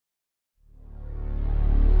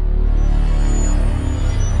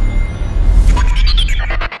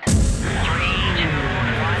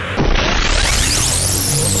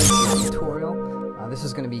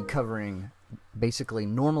basically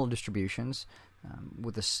normal distributions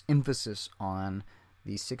with this emphasis on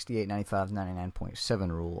the 68, 95, 99.7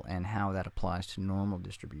 rule and how that applies to normal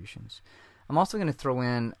distributions. I'm also going to throw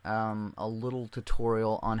in a little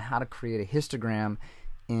tutorial on how to create a histogram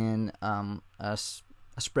in a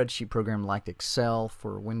spreadsheet program like Excel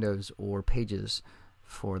for Windows or Pages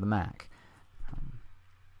for the Mac.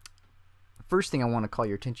 First thing I want to call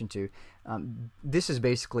your attention to, this is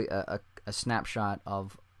basically a snapshot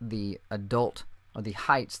of the adult or the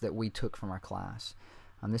heights that we took from our class.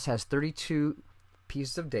 This has 32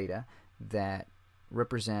 pieces of data that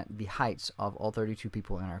represent the heights of all 32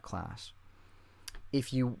 people in our class.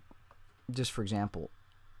 If you, just for example,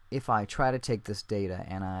 if I try to take this data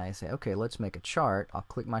and I say, okay, let's make a chart, I'll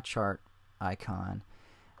click my chart icon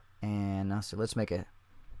and I'll say, let's make a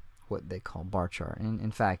what they call bar chart. And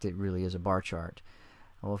in fact, it really is a bar chart.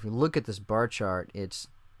 Well, if you look at this bar chart, it's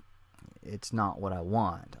not what I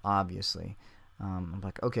want, obviously. I'm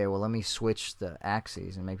like, okay, well, let me switch the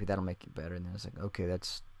axes and maybe that'll make it better. And then it's like, okay,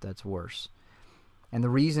 that's worse. And the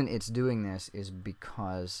reason it's doing this is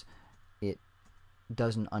because it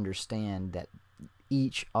doesn't understand that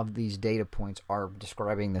each of these data points are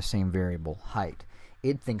describing the same variable, height.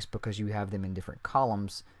 It thinks because you have them in different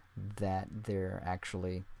columns that they're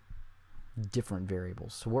actually different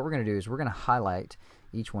variables. So what we're going to do is we're going to highlight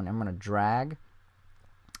each one. I'm going to drag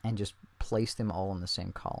and just place them all in the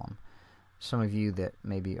same column. Some of you that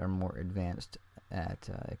maybe are more advanced at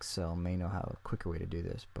Excel may know how a quicker way to do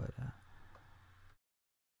this, but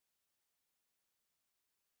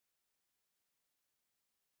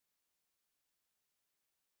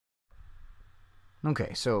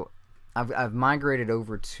okay, so I've migrated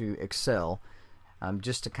over to Excel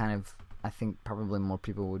just to kind of, I think probably more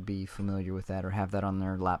people would be familiar with that or have that on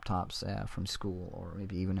their laptops from school or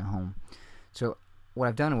maybe even at home. So what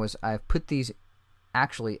I've done was I've put these,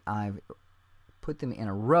 actually I've put them in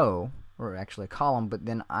a row, or actually a column, but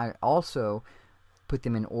then I also put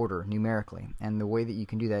them in order numerically. And the way that you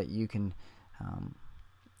can do that, you can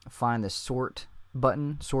find the sort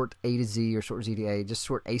button, sort A to Z or sort Z to A, just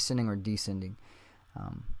sort ascending or descending.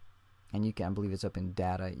 And you can, I believe it's up in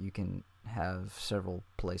data, you can have several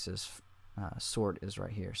places. Sort is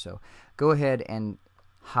right here. So go ahead and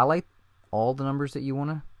highlight all the numbers that you want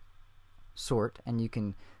to sort, and you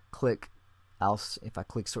can click, if I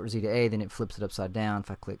click sort Z to A, then it flips it upside down.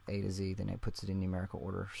 If I click A to Z, then it puts it in numerical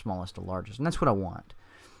order, smallest to largest, and that's what I want.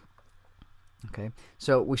 Okay,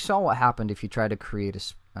 so we saw what happened if you try to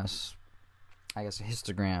create I guess a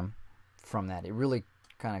histogram from that. It really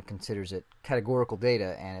kind of considers it categorical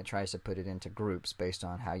data, and it tries to put it into groups based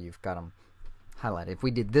on how you've got them highlighted. If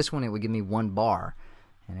we did this one, it would give me one bar,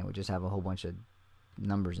 and it would just have a whole bunch of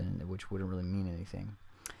numbers in it, which wouldn't really mean anything.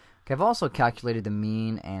 Okay, I've also calculated the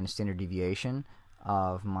mean and standard deviation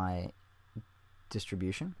of my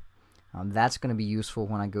distribution. That's going to be useful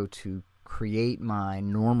when I go to create my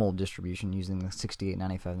normal distribution using the 68,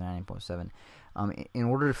 95, 99.7. In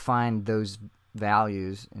order to find those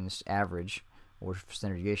values in this average or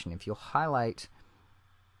standard deviation, if you'll highlight,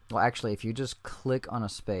 well, actually, if you just click on a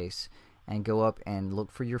space and go up and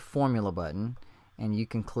look for your formula button, and you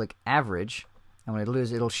can click average, and what it'll do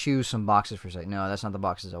is it'll choose some boxes for say, no, that's not the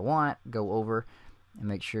boxes I want. Go over and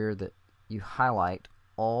make sure that you highlight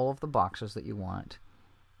all of the boxes that you want,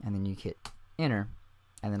 and then you hit enter,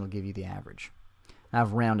 and then it'll give you the average. Now,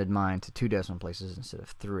 I've rounded mine to 2 decimal places instead of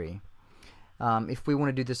 3. If we want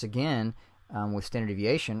to do this again with standard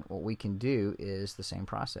deviation, what we can do is the same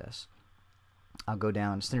process. I'll go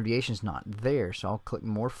down, standard deviation is not there, so I'll click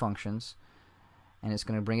more functions, and it's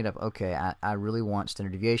going to bring it up. Okay, I really want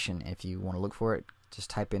standard deviation. If you want to look for it, just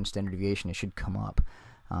type in standard deviation. It should come up.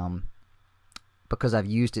 Because I've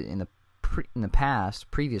used it in the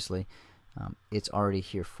past previously, it's already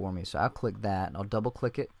here for me. So I'll click that. I'll double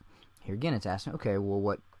click it. Here again, it's asking, okay, well,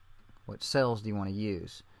 what cells do you want to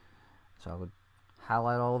use? So I would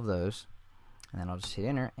highlight all of those, and then I'll just hit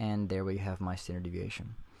enter, and there we have my standard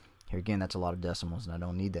deviation. Here again, that's a lot of decimals, and I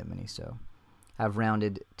don't need that many, so I've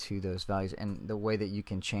rounded to those values. And the way that you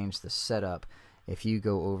can change the setup, if you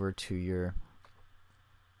go over to your,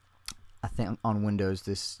 I think on Windows,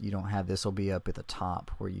 this you don't have, this will be up at the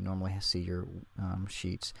top where you normally see your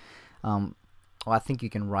sheets. Well, I think you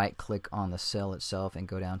can right click on the cell itself and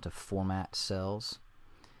go down to format cells,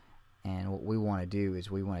 and what we want to do is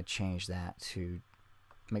we want to change that to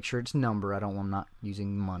make sure it's number. I'm not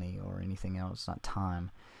using money or anything else, not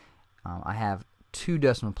time. I have 2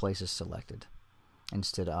 decimal places selected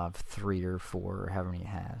instead of 3 or 4 or however many it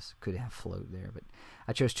has. Could have float there, but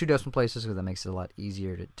I chose 2 decimal places because that makes it a lot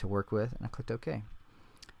easier to work with, and I clicked OK.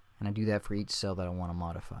 And I do that for each cell that I want to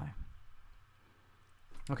modify.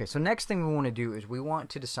 Okay, so next thing we want to do is we want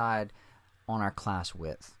to decide on our class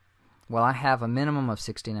width. Well, I have a minimum of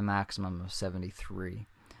 60 and a maximum of 73.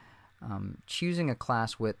 Choosing a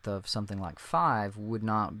class width of something like 5 would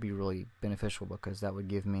not be really beneficial because that would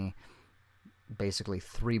give me basically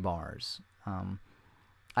 3 bars.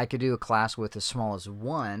 I could do a class width as small as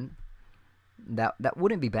 1. That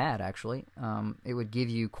wouldn't be bad, actually. It would give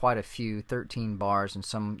you quite a few, 13 bars, and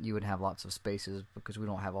some you would have lots of spaces because we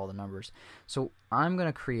don't have all the numbers. So I'm going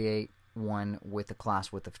to create one with a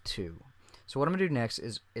class width of 2. So what I'm going to do next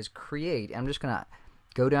is create. I'm just going to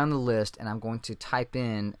go down the list and I'm going to type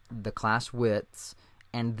in the class widths,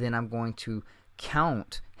 and then I'm going to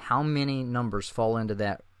count how many numbers fall into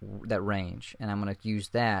that range, and I'm going to use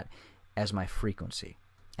that as my frequency,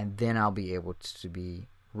 and then I'll be able to be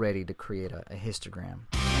ready to create a histogram.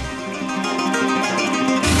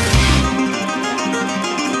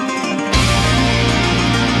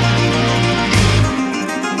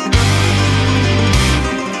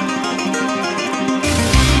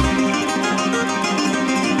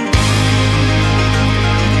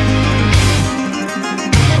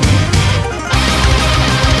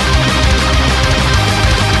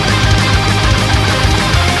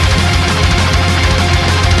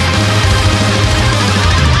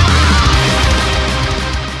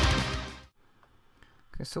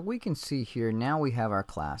 So we can see here, now we have our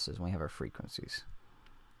classes and we have our frequencies.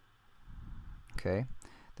 Okay,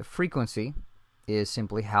 the frequency is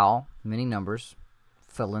simply how many numbers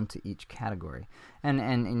fell into each category.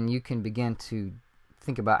 And you can begin to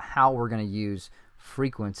think about how we're going to use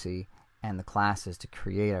frequency and the classes to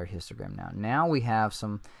create our histogram now. Now we have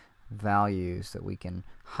some values that we can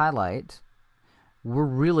highlight. We're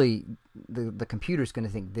really, the computer's going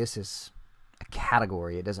to think this is a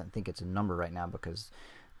category. It doesn't think it's a number right now because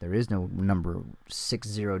there is no number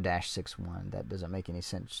 60-61. That doesn't make any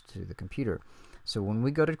sense to the computer. So when we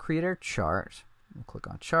go to create our chart, we'll click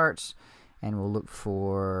on charts and we'll look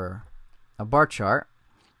for a bar chart,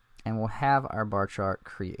 and we'll have our bar chart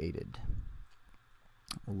created.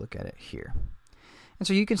 We'll look at it here. And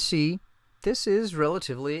so you can see this is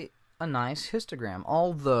relatively a nice histogram,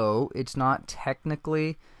 although it's not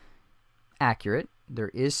technically accurate. There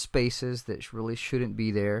is spaces that really shouldn't be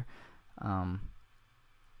there,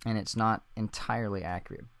 and it's not entirely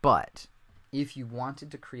accurate. But if you wanted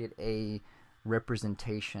to create a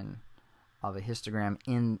representation of a histogram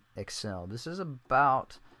in Excel, this is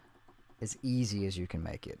about as easy as you can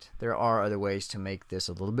make it. There are other ways to make this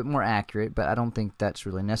a little bit more accurate, but I don't think that's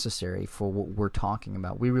really necessary for what we're talking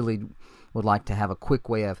about. We really would like to have a quick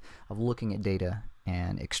way of looking at data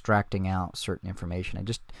and extracting out certain information and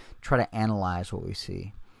just try to analyze what we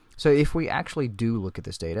see. So if we actually do look at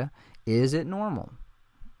this data, is it normal?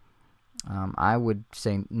 I would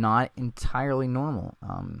say not entirely normal.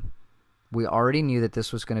 We already knew that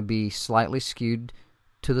this was going to be slightly skewed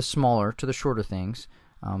to the smaller, to the shorter things.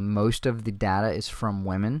 Most of the data is from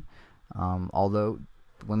women, although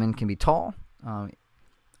women can be tall.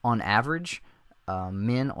 On average,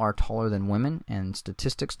 men are taller than women, and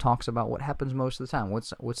statistics talks about what happens most of the time.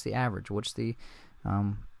 What's the average? What's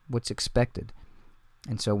expected?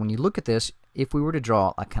 And so when you look at this, if we were to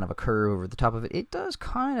draw a kind of a curve over the top of it, it does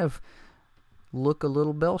kind of look a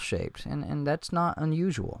little bell-shaped, and that's not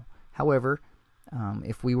unusual. However,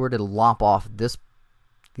 if we were to lop off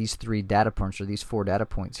these 3 data points, or these 4 data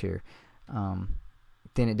points here,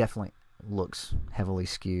 then it definitely looks heavily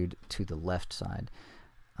skewed to the left side.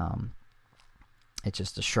 It's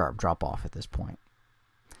just a sharp drop off at this point.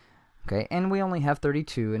 Okay, and we only have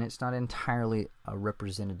 32, and it's not entirely a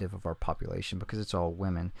representative of our population because it's all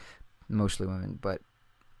women, mostly women. But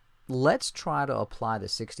let's try to apply the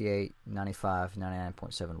 68, 95,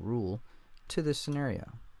 99.7 rule to this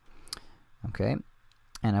scenario. Okay,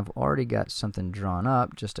 and I've already got something drawn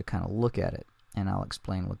up just to kind of look at it, and I'll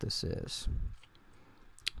explain what this is.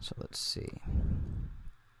 So let's see.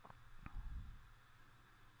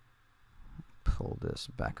 Pull this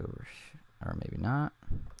back over, or maybe not.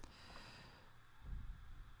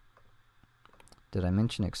 Did I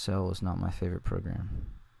mention Excel is not my favorite program?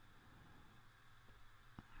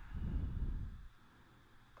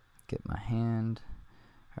 Get my hand.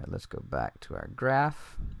 All right, let's go back to our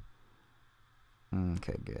graph.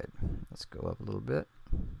 Okay, good. Let's go up a little bit.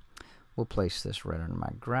 We'll place this right under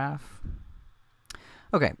my graph.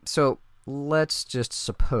 Okay, so let's just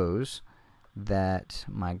suppose that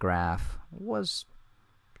my graph was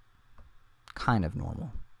kind of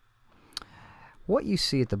normal. What you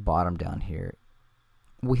see at the bottom down here,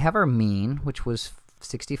 we have our mean, which was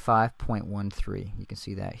 65.13. You can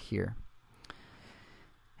see that here.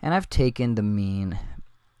 And I've taken the mean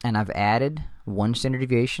and I've added 1 standard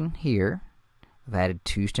deviation here, I've added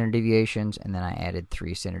 2 standard deviations, and then I added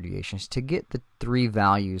 3 standard deviations to get the 3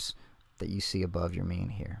 values that you see above your mean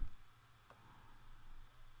here.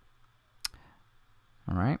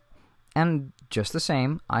 Alright, and just the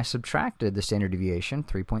same, I subtracted the standard deviation,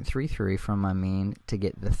 3.33, from my mean to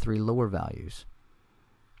get the 3 lower values.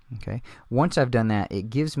 Okay, once I've done that, it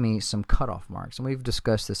gives me some cutoff marks, and we've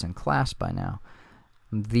discussed this in class by now.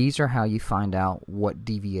 These are how you find out what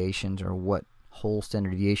deviations or what whole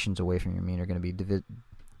standard deviations away from your mean are going to be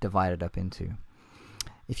divided up into.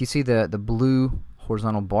 If you see the blue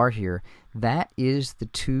horizontal bar here, that is the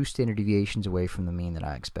 2 standard deviations away from the mean that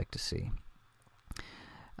I expect to see.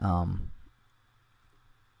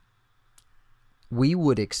 We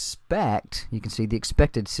would expect, you can see the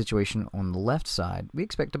expected situation on the left side, we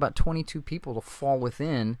expect about 22 people to fall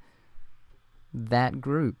within that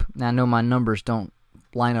group. Now I know my numbers don't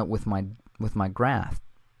line up with my graph,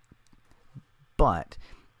 but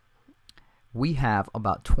we have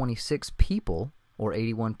about 26 people, or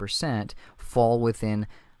 81%, fall within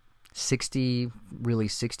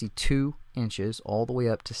 62 inches all the way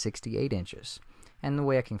up to 68 inches. And the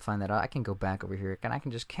way I can find that out, I can go back over here and I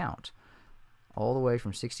can just count all the way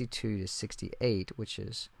from 62 to 68, which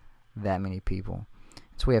is that many people.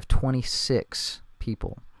 So we have 26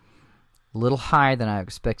 people. A little higher than I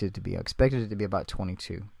expected it to be. I expected it to be about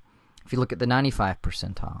 22. If you look at the 95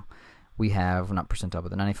 percentile, we have, not percentile,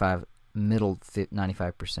 but the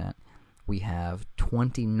 95%, we have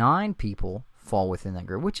 29 people fall within that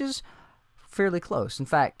group, which is fairly close. In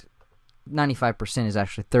fact, 95% is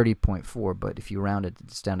actually 30.4, but if you round it,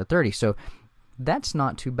 it's down to 30. So that's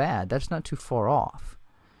not too bad. That's not too far off.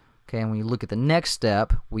 Okay, and when you look at the next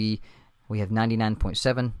step, we have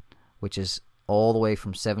 99.7, which is all the way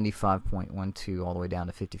from 75.12 all the way down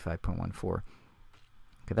to 55.14. Okay,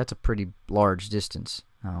 that's a pretty large distance.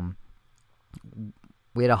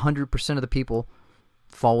 We had 100% of the people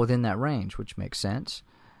fall within that range, which makes sense.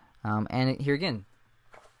 And here again,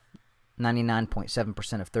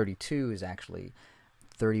 99.7% of 32 is actually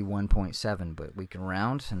 31.7, but we can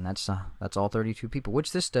round, and that's all 32 people,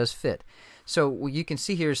 which this does fit. So what you can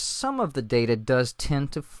see here is some of the data does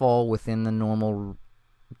tend to fall within the normal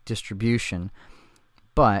distribution,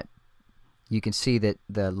 but you can see that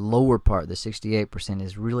the lower part, the 68%,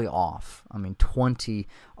 is really off. I mean, 13,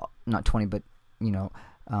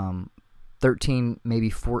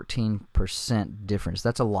 maybe 14% difference.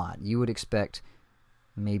 That's a lot. You would expect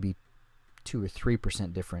maybe 2 or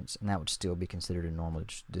 3% difference, and that would still be considered a normal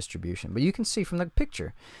distribution. But you can see from the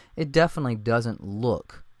picture, it definitely doesn't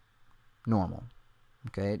look normal.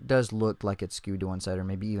 Okay, it does look like it's skewed to one side, or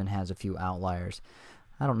maybe even has a few outliers.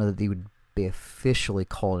 I don't know that they would be officially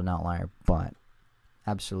called an outlier, but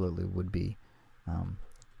absolutely would be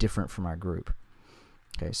different from our group.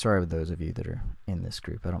 Okay, sorry with those of you that are in this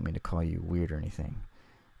group. I don't mean to call you weird or anything.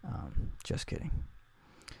 Just kidding.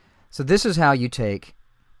 So this is how you take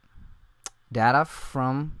data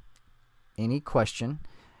from any question,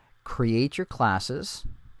 create your classes,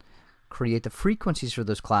 create the frequencies for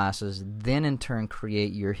those classes, then in turn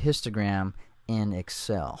create your histogram in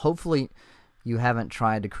Excel. Hopefully you haven't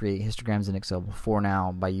tried to create histograms in Excel before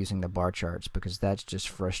now by using the bar charts, because that's just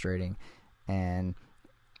frustrating, and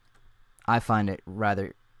I find it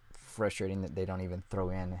rather frustrating that they don't even throw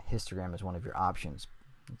in a histogram as one of your options.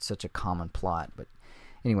 It's such a common plot. But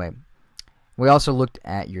anyway, we also looked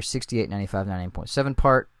at your 68, 95, 98.7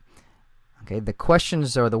 part. Okay, the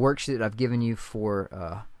questions or the worksheet that I've given you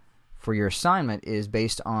for your assignment is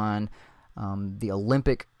based on the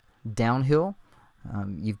Olympic downhill.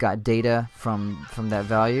 You've got data from that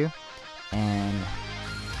value, and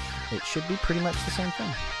it should be pretty much the same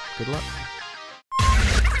thing. Good luck.